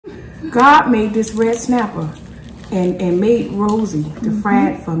God made this red snapper and made Rosie to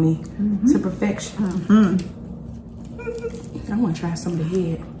fry it for me to perfection. I want to try some of the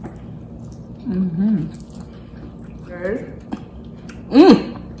head.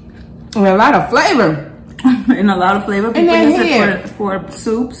 And a lot of flavor. And a lot of flavor. People use it for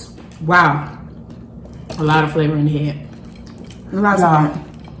soups. Wow. A lot of flavor in the head.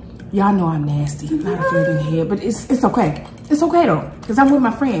 Y'all know I'm nasty. A lot of flavor in the head, but it's okay. It's okay though, because I'm with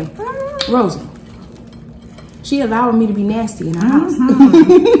my friend, Rosie. She allowed me to be nasty in her house.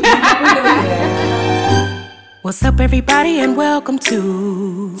 What's up, everybody, and welcome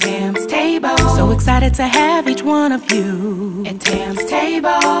to Tam's Table. So excited to have each one of you at Tam's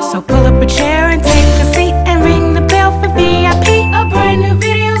Table. So pull up a chair and take a seat and ring the bell for VIP. A brand new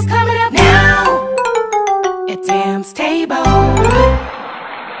video's coming up now at Tam's Table.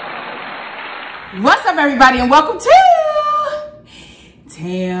 What's up, everybody, and welcome to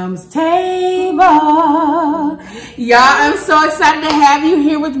Tam's Table. Y'all, I'm so excited to have you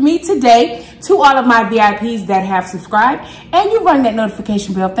here with me today. To all of my VIPs that have subscribed and you rung that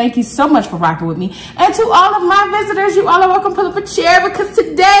notification bell, thank you so much for rocking with me. And to all of my visitors, you all are welcome. Pull up a chair because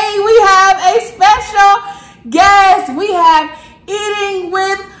today we have a special guest. We have Eating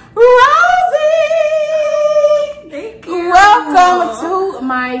with Rossy. Thank you. Welcome to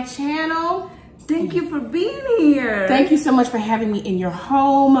my channel. Thank you for being here. Thank you so much for having me in your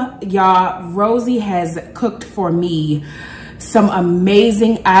home. Y'all, Rosie has cooked for me some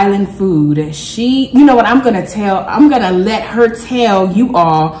amazing island food. You know what, I'm gonna let her tell you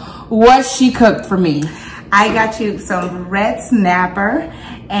all what she cooked for me. I got you some red snapper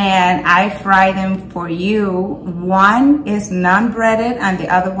and I fried them for you. One is non-breaded and the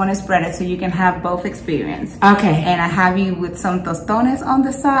other one is breaded, so you can have both experience. Okay. And I have you with some tostones on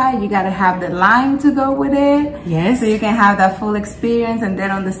the side. You gotta have the lime to go with it. Yes. So you can have that full experience, and then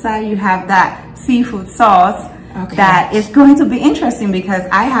on the side you have that seafood sauce. Okay. That is going to be interesting because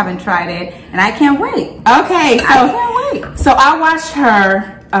I haven't tried it and I can't wait. Okay, so I can't wait. So I watched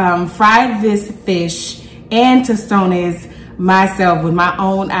her fry this fish and tostones myself with my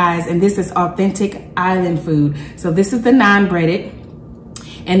own eyes, and this is authentic island food. So this is the non-breaded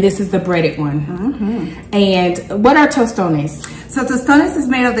and this is the breaded one. And what are tostones? So tostones is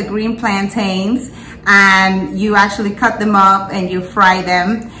made of the green plantains, and you actually cut them up and you fry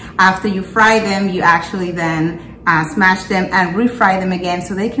them. After you fry them, you actually then smash them and refry them again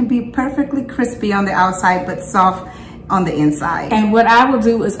so they can be perfectly crispy on the outside but soft on the inside. And what I will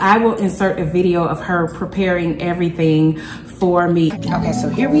do is I will insert a video of her preparing everything for me. Okay, so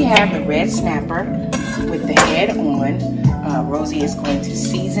here we have the red snapper with the head on. Rosie is going to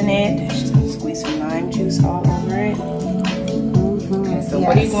season it. She's going to squeeze some lime juice all over it. Okay, so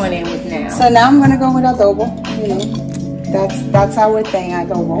what are you going in with now? So now I'm going to go with adobo. You know, that's our thing,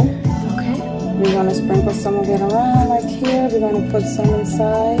 adobo. Okay. We're going to sprinkle some of it around like here. We're going to put some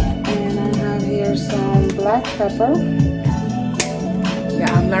inside, and I have here some black pepper. Yeah,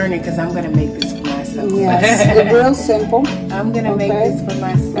 I'm learning because I'm going to make this for myself. Yes, it's real simple. I'm going to make this for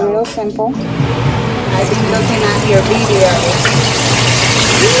myself. Real simple. I've been looking at your video.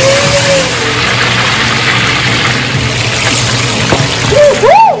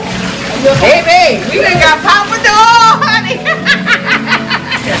 Baby, we done got pop with the oil, honey.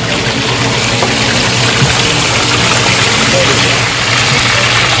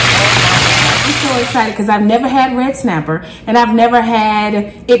 I'm so excited because I've never had red snapper and I've never had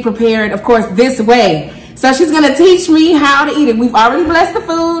it prepared, of course, this way. So she's gonna teach me how to eat it. We've already blessed the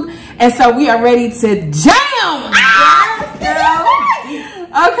food, and so we are ready to jam.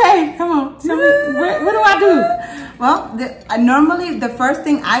 Okay, come on. Tell me, what do I do? Well, normally the first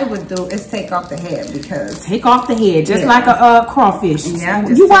thing I would do is take off the head, because take off the head, just like a crawfish. Yeah,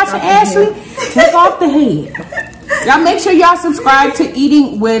 you watching Ashley? Take off the head. Y'all make sure y'all subscribe to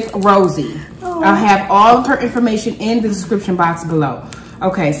Eating with Rossy. I'll have all of her information in the description box below.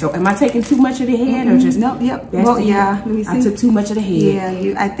 Okay, so am I taking too much of the head or just no? Yep. That's well, yeah. Let me see. I took too much of the head.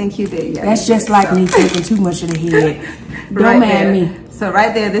 Yeah, I think you did. Yeah, that's just like me taking too much of the head. Don't mind me. So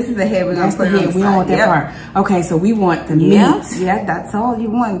right there, this is the head. We're gonna put it on the we don't want that part. Okay, so we want the meat. Yeah, that's all you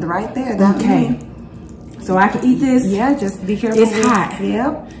want right there. Okay. So I can eat this. Yeah, just be careful. It's hot.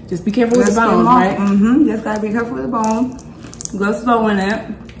 Yep. Just be careful with the bones, right? Just gotta be careful with the bone. Go slow in it.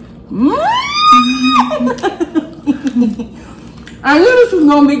 I knew this was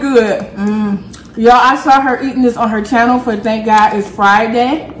gonna be good. Y'all, I saw her eating this on her channel for Thank God It's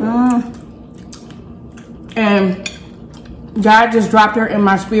Friday. And God just dropped her in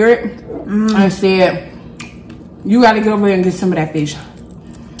my spirit and said, you gotta get over there and get some of that fish.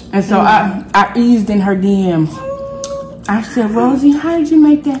 And so I eased in her DMs I said, Rosie, how did you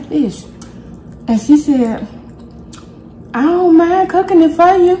make that fish? And she said, I don't mind cooking it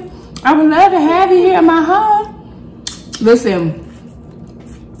for you. I would love to have you here in my home. Listen,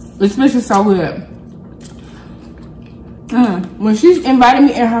 this fish is so good. When she invited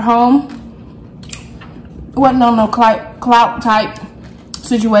me in her home, it wasn't on no clout type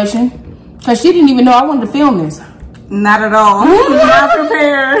situation, because she didn't even know I wanted to film this. Not at all. Not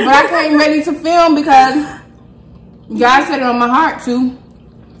prepared. But I came ready to film because God set it on my heart to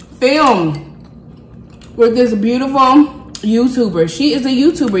film with this beautiful YouTuber. She is a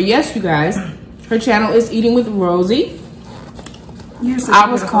YouTuber, yes, you guys. Her channel is Eating With Rossy. You're so I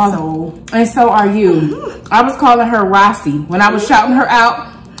was calling, and so are you. I was calling her Rossy when I was shouting her out.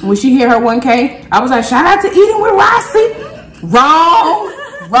 When she hit her 1K, I was like, shout out to Eating With Rossy. Wrong,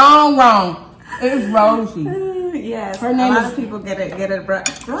 wrong, wrong. It's Rossy. Yes, her name a lot of people get it.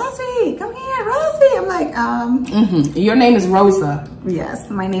 Rossy, come here, Rossy. I'm like, Your name is Rosa. Yes,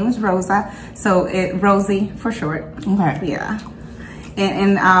 my name is Rosa. So Rosie for short. Okay. Yeah.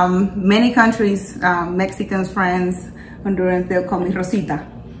 In many countries, Mexicans, friends, Hondurans, they'll call me Rosita.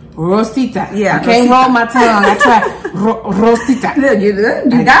 Rosita. Yeah. I can't roll my tongue. I tried. Rosita. You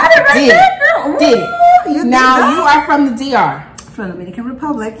got it right there, girl. Did it. Now you are from the DR. From the Dominican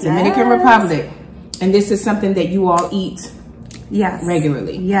Republic. Dominican Republic. And this is something that you all eat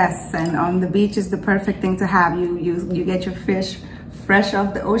regularly. Yes, and on the beach is the perfect thing to have. You get your fish fresh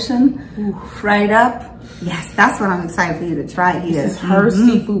off the ocean, fried up. Yes, that's what I'm excited for you to try here. This is her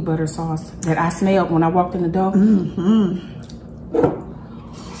seafood butter sauce that I smelled when I walked in the door.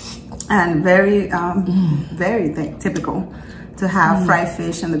 And very, very typical to have fried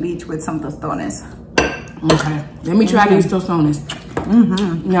fish on the beach with some tostones. Okay, let me try these tostones.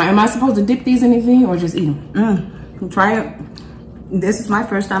 Now, am I supposed to dip these in anything or just eat them? Try it. This is my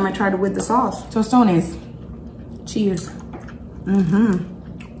first time I tried it with the sauce. Tostones. Cheers.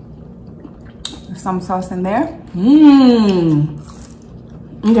 Some sauce in there.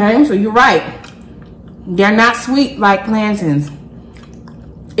 Okay, so you're right. They're not sweet like plantains.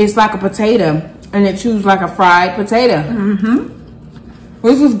 It's like a potato, and it chews like a fried potato.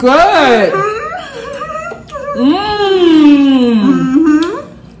 This is good.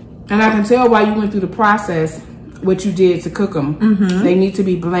 And I can tell why you went through the process, what you did to cook them. They need to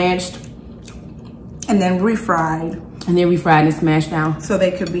be blanched. And then refried. And then refried and smashed down. So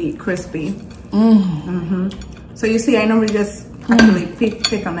they could be crispy. So you see, I normally just actually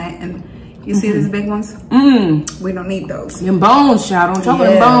pick on that. And you see these big ones? We don't need those. Them bones, child. Don't talk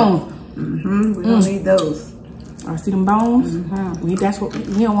about them bones. We don't need those. I see them bones. We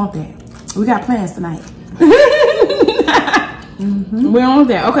don't want that. We got plans tonight. We don't want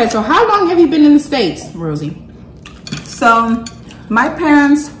that. Okay, so how long have you been in the States, Rosie? So my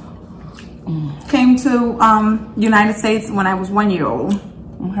parents came to United States when I was 1 year old.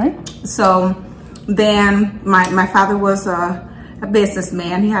 Okay. So then my father was a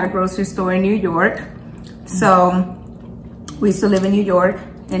businessman. He had a grocery store in New York. So we used to live in New York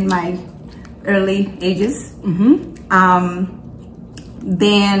in my early ages.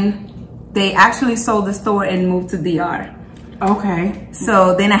 Then they actually sold the store and moved to DR. Okay.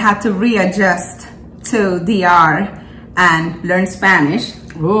 So then I had to readjust to DR and learn Spanish.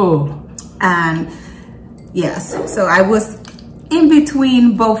 Oh. And yes, so I was in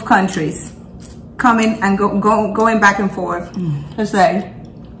between both countries, coming and going back and forth. To say.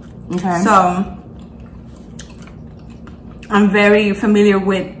 Okay. So I'm very familiar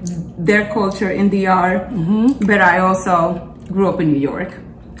with their culture in DR, but I also grew up in New York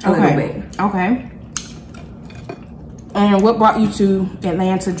a little bit. Okay. And what brought you to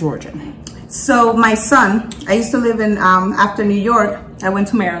Atlanta, Georgia? So my son, I used to live in, after New York, I went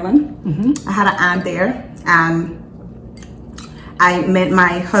to Maryland. I had an aunt there, and I met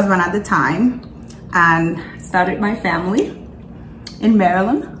my husband at the time and started my family in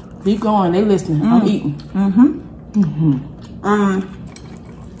Maryland. Keep going, they listening. I'm eating.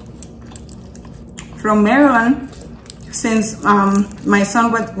 From Maryland, since my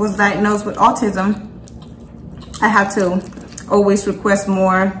son was diagnosed with autism, I had to always request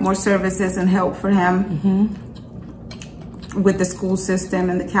more services and help for him with the school system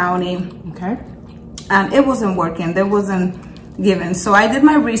and the county. Okay. And it wasn't working. There wasn't given. So I did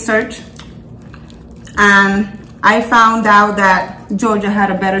my research, and I found out that Georgia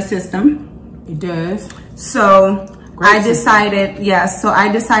had a better system. It does. So I decided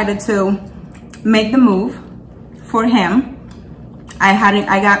to make the move for him.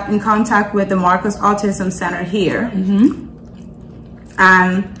 I got in contact with the Marcus Autism Center here.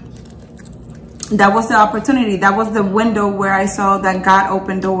 And that was the opportunity. That was the window where I saw that God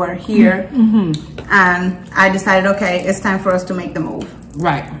opened door here. And I decided, okay, it's time for us to make the move.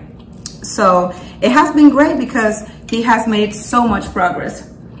 Right. So it has been great because he has made so much progress,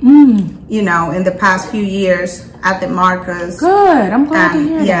 you know, in the past few years at the Marcus. Good. I'm glad to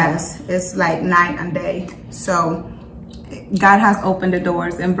hear that. Yes, it's like night and day. So God has opened the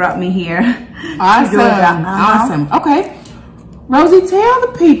doors and brought me here. Awesome. Awesome. Okay. Rosie, tell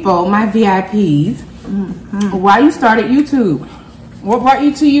the people, my VIPs, why you started YouTube. What brought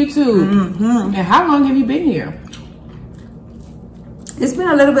you to YouTube? And how long have you been here? It's been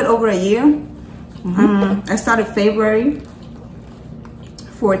a little bit over a year. I started February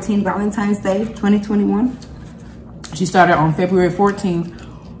 14, Valentine's Day, 2021. She started on February 14th,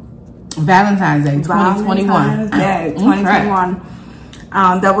 Valentine's Day, 2021. Valentine's Day, 2021.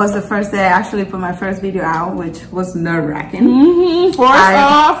 That was the first day I actually put my first video out, which was nerve-wracking.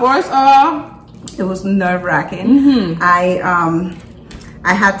 Force off. It was nerve-wracking.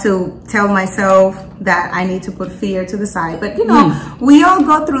 I had to tell myself that I need to put fear to the side. But you know, we all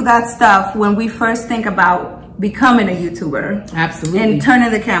go through that stuff when we first think about becoming a YouTuber. Absolutely. And turning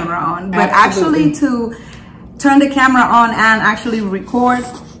the camera on. But actually to turn the camera on and actually record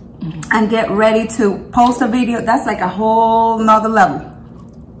and get ready to post a video, that's like a whole nother level.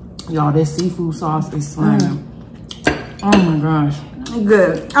 Y'all, this seafood sauce is slamming. Oh my gosh.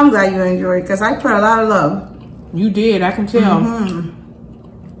 Good. I'm glad you enjoyed it because I put a lot of love. You did, I can tell.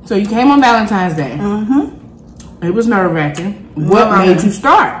 So you came on Valentine's Day. It was nerve-wracking. What made you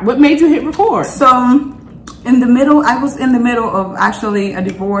start? What made you hit record? So in the middle, I was in the middle of actually a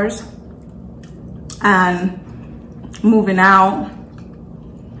divorce and moving out.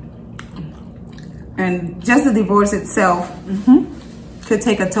 And just the divorce itself could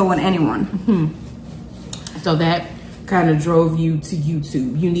take a toll on anyone. So that kind of drove you to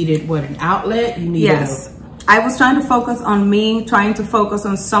YouTube. You needed what, an outlet? You needed I was trying to focus on me, trying to focus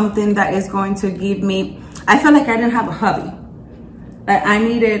on something that is going to give me, I felt like I didn't have a hobby. Like I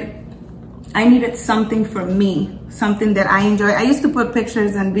needed something for me, something that I enjoy. I used to put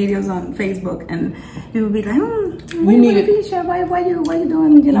pictures and videos on Facebook and people would be like, why you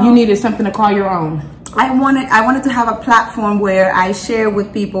doing, you know? You needed something to call your own. I wanted to have a platform where I share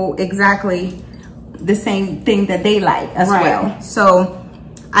with people exactly the same thing that they like as well. So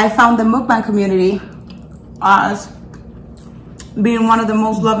I found the mukbang community as being one of the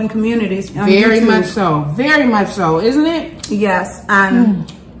most loving communities on Very YouTube. much so, isn't it? Yes, and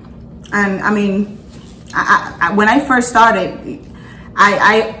I mean, I when I first started,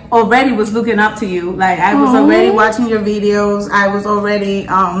 I already was looking up to you. Like I was already watching your videos. I was already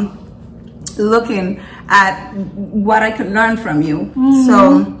looking at what I could learn from you.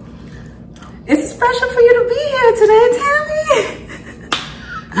 So it's special for you to be here today, Tammy.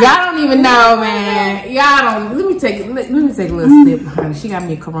 Y'all don't even know, man. Y'all don't. Let me take a little sip, honey. She got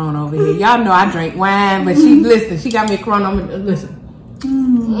me a Corona over here. Y'all know I drink wine, but she got me a Corona. Listen.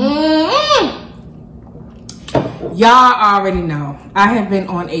 Y'all already know. I have been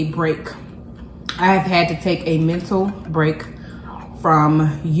on a break. I have had to take a mental break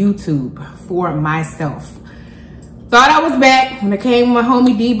from YouTube for myself. Thought I was back when I came with my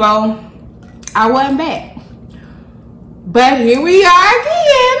homie Debo. I wasn't back. But here we are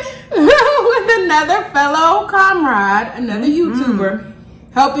again with another fellow comrade, another YouTuber,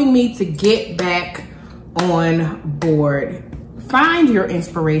 helping me to get back on board. Find your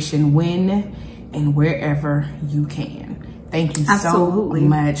inspiration when and wherever you can. Thank you so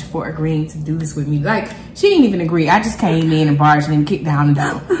much for agreeing to do this with me. Like, she didn't even agree. I just came in and barged in and kicked down the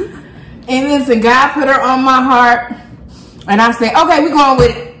door. And listen, God put her on my heart. And I said, okay, we're going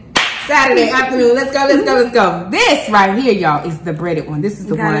with it. Saturday afternoon, let's go. This right here, y'all, is the breaded one. This is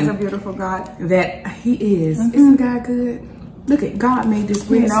the one. God is a beautiful God. That he is. Isn't God good? Look at God made this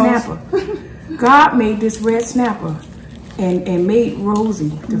red snapper. God made this red snapper and made Rosie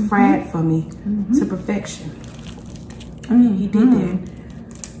the fried for me to perfection. He did that.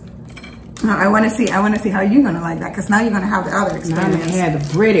 I want to see how you're gonna like that, because now you're gonna have the other experience. I'm gonna have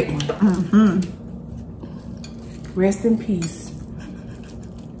the breaded one. Rest in peace.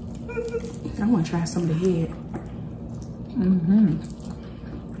 I want to try some of the head.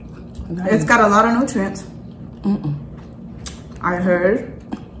 It's got a lot of nutrients. I heard.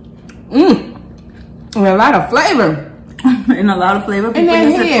 And a lot of flavor. And a lot of flavor. People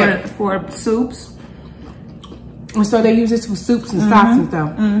use it for soups. And so they use this for soups and stocks and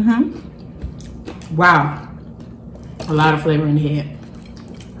stuff. Wow. A lot of flavor in the head.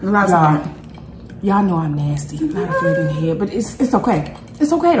 Y'all know I'm nasty. A lot of flavor in the head, but it's okay.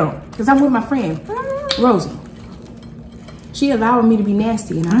 It's okay though, because I'm with my friend, Rosie. She allowing me to be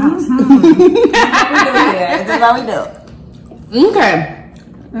nasty in her house. That's how we do. Okay.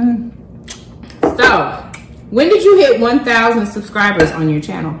 So, when did you hit 1,000 subscribers on your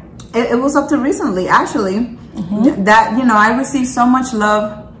channel? It was up to recently, actually. That, you know, I received so much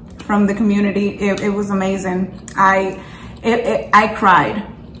love from the community. It was amazing. I cried.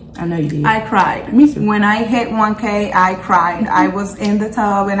 I know you did. I cried. Me too. When I hit 1K, I cried. I was in the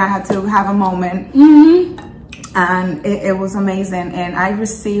tub and I had to have a moment. And it was amazing. And I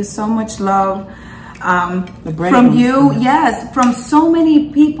received so much love from you. Yes, from so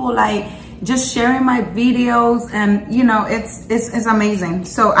many people, like just sharing my videos, and you know, it's amazing.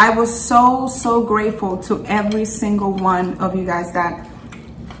 So I was so grateful to every single one of you guys that,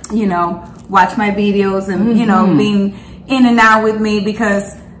 you know, watch my videos and you know, being in and out with me,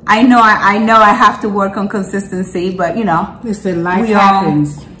 because I know I have to work on consistency, but you know, listen, life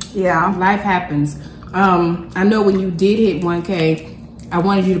happens. Yeah, life happens. I know when you did hit 1K, I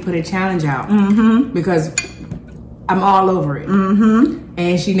wanted you to put a challenge out because I'm all over it.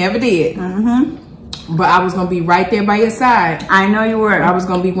 And she never did. But I was gonna be right there by your side. I know you were. I was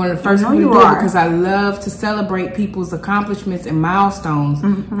gonna be one of the first people to do it, because I love to celebrate people's accomplishments and milestones.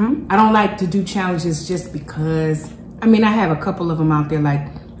 I don't like to do challenges just because. I mean, I have a couple of them out there, like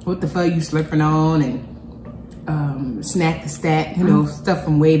what the fuck you slipping on, and snack the stack, you know, stuff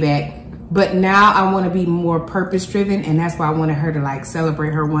from way back. But now I want to be more purpose driven, and that's why I wanted her to like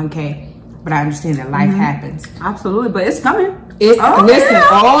celebrate her 1K. But I understand that life happens. Absolutely, but it's coming. It's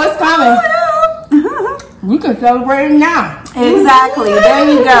it's coming. We can celebrate it now. Exactly. There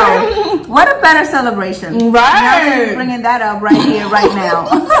you go. What a better celebration. Right. Now bringing that up right here, right now.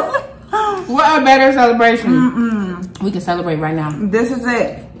 What a better celebration. We can celebrate right now. This is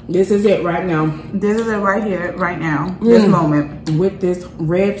it. This is it right now. This is it right here, right now. This moment. With this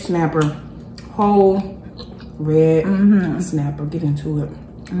red snapper. Whole red snapper. Get into it.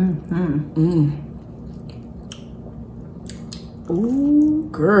 Ooh,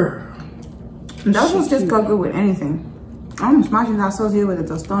 girl. Those ones just go good with anything. I'm smashing that associated with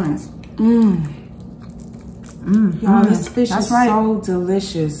the Testones. Y'all, this fish is so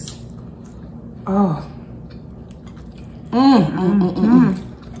delicious. Oh.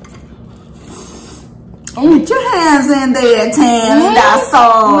 Get your hands in there, Tam. That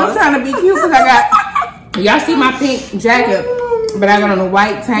sauce. I'm trying to be cute because I got, y'all see my pink jacket, but I got on a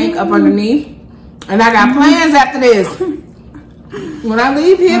white tank up underneath. And I got plans after this. When I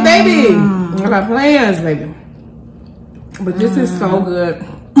leave here, baby, I got plans, baby. But this is so good.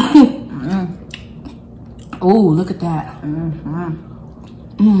 Oh, look at that.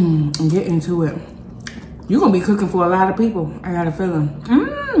 Get into it. You're going to be cooking for a lot of people. I got a feeling.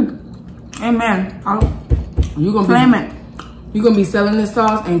 Amen. You're going to be selling this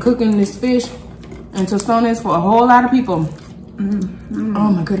sauce and cooking this fish and tostones for a whole lot of people.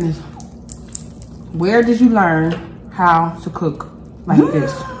 Oh my goodness. Where did you learn how to cook like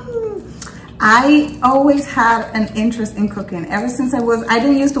this? I always had an interest in cooking. Ever since I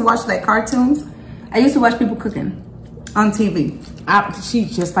didn't used to watch like cartoons. I used to watch people cooking on TV. She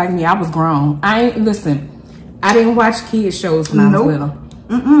just like me. I was grown. I didn't watch kids shows when I was little.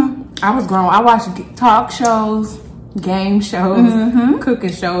 I was grown. I watched talk shows, game shows,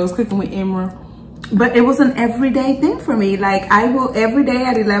 cooking shows, cooking with Emma. But it was an everyday thing for me. Like I will every day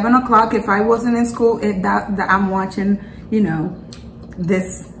at 11 o'clock, if I wasn't in school, I'm watching, you know,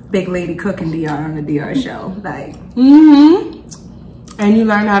 this big lady cooking DR on the DR show. Like. And you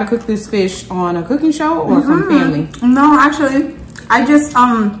learned how to cook this fish on a cooking show or from family? No, actually, I just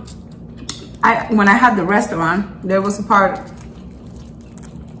when I had the restaurant, there was a part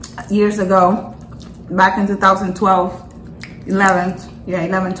years ago, back in 2012,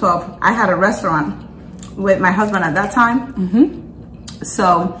 11, 12. I had a restaurant with my husband at that time.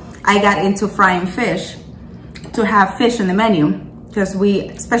 So I got into frying fish to have fish in the menu because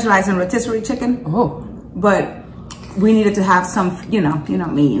we specialize in rotisserie chicken. But we needed to have some, you know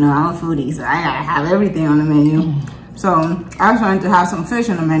me, I'm a foodie, so I gotta have everything on the menu. So I was trying to have some fish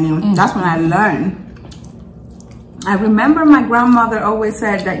on the menu. That's when I learned. I remember my grandmother always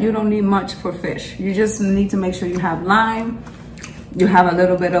said that you don't need much for fish. You just need to make sure you have lime, you have a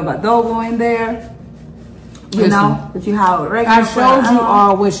little bit of adobo in there. You know, if you have a regular. I showed you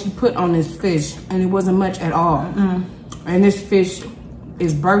all what she put on this fish, and it wasn't much at all. And this fish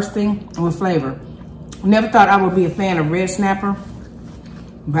is bursting with flavor. Never thought I would be a fan of red snapper,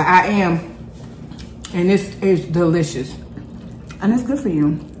 but I am, and this is delicious. And it's good for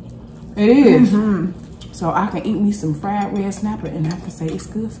you. It is. So I can eat me some fried red snapper and I can say it's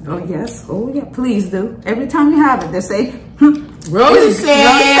good for me. Oh yes, oh yeah, please do. Every time you have it, they say, Rosie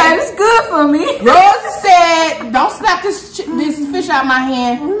said it's good for me. Rosie said, don't slap this fish out my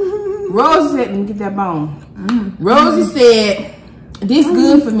hand. Rosie said, let me get that bone. Rosie said, this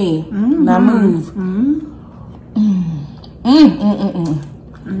good for me. Now move.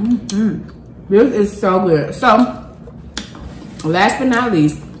 This is so good. So, last but not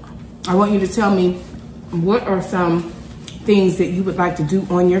least, I want you to tell me what are some things that you would like to do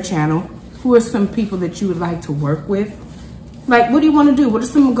on your channel. Who are some people that you would like to work with? Like, what do you want to do? What are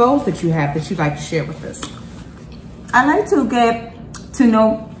some goals that you have that you'd like to share with us? I like to get to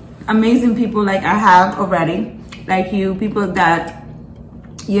know amazing people like I have already, like you, people that,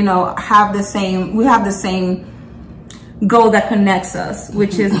 you know, have the same goal that connects us,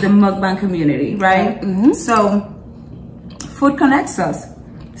 which is the mukbang community, right? So food connects us.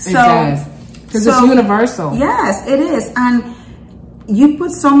 It does, because it's universal. Yes, it is. And you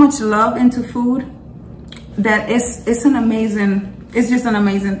put so much love into food that it's just an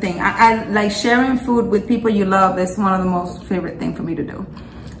amazing thing. I like sharing food with people you love. Is one of the most favorite thing for me to do.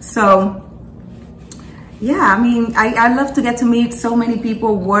 So yeah, I mean, I love to get to meet so many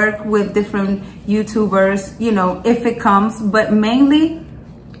people, work with different YouTubers, you know, if it comes, but mainly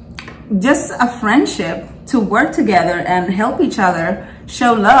just a friendship to work together and help each other,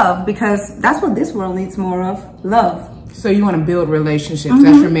 show love, because that's what this world needs more of, love. So you want to build relationships,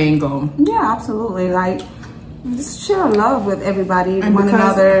 that's your main goal. Yeah, absolutely. Like, just share love with everybody, and one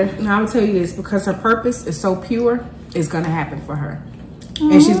another. Now, I'm gonna tell you this, because her purpose is so pure, it's gonna happen for her.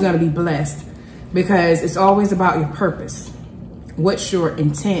 And she's gonna be blessed, because it's always about your purpose. What's your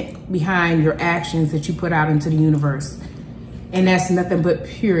intent behind your actions that you put out into the universe? And that's nothing but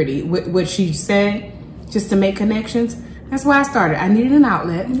purity. What she said, just to make connections, that's why I started. I needed an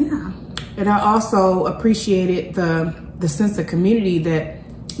outlet. Yeah. And I also appreciated the sense of community that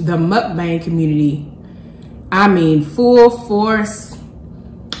the mukbang community, I mean, full force,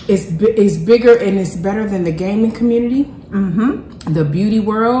 is bigger and it's better than the gaming community, the beauty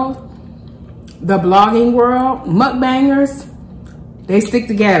world, the blogging world. Mukbangers, they stick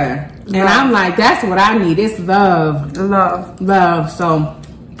together. Love. And I'm like, that's what I need. It's love. Love. So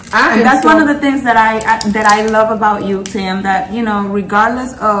and that's one of the things that I love about you, Tam, that, you know,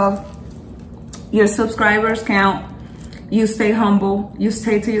 regardless of your subscribers count, you stay humble, you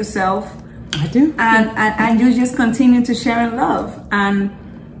stay to yourself. I do. And you just continue to share in love. And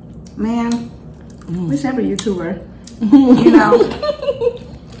man, whichever YouTuber, you know.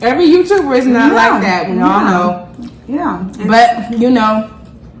 Every YouTuber is not like that, we all know. Yeah. But, you know,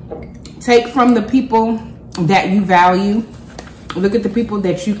 take from the people that you value. Look at the people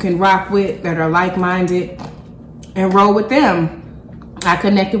that you can rock with, that are like-minded, and roll with them. I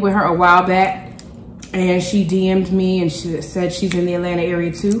connected with her a while back, and she DM'd me, and she said she's in the Atlanta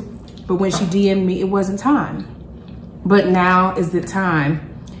area too. But when she DM'd me, it wasn't time. But now is the time,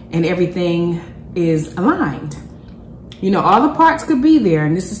 and everything is aligned. You know, all the parts could be there,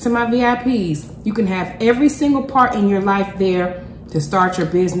 and this is to my VIPs. You can have every single part in your life there to start your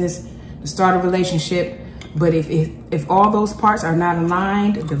business, to start a relationship. But if all those parts are not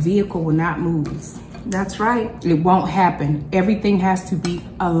aligned, the vehicle will not move. That's right. It won't happen. Everything has to be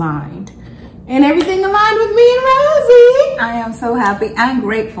aligned. And everything aligned with me and Rosie. I am so happy and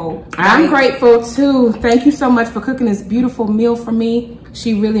grateful. I'm grateful too. Thank you so much for cooking this beautiful meal for me.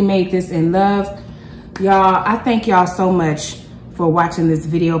 She really made this in love. Y'all, I thank y'all so much for watching this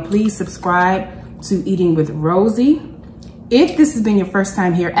video. Please subscribe to Eating with Rossy. If this has been your first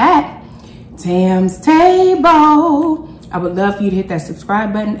time here at TamzTable, I would love for you to hit that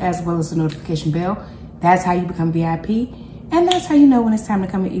subscribe button as well as the notification bell. That's how you become VIP, and that's how you know when it's time to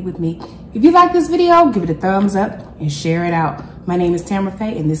come and eat with me. If you like this video, give it a thumbs up and share it out. My name is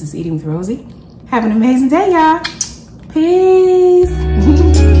TammaraFaye, and this is Eating with Rossy. Have an amazing day, y'all. Peace.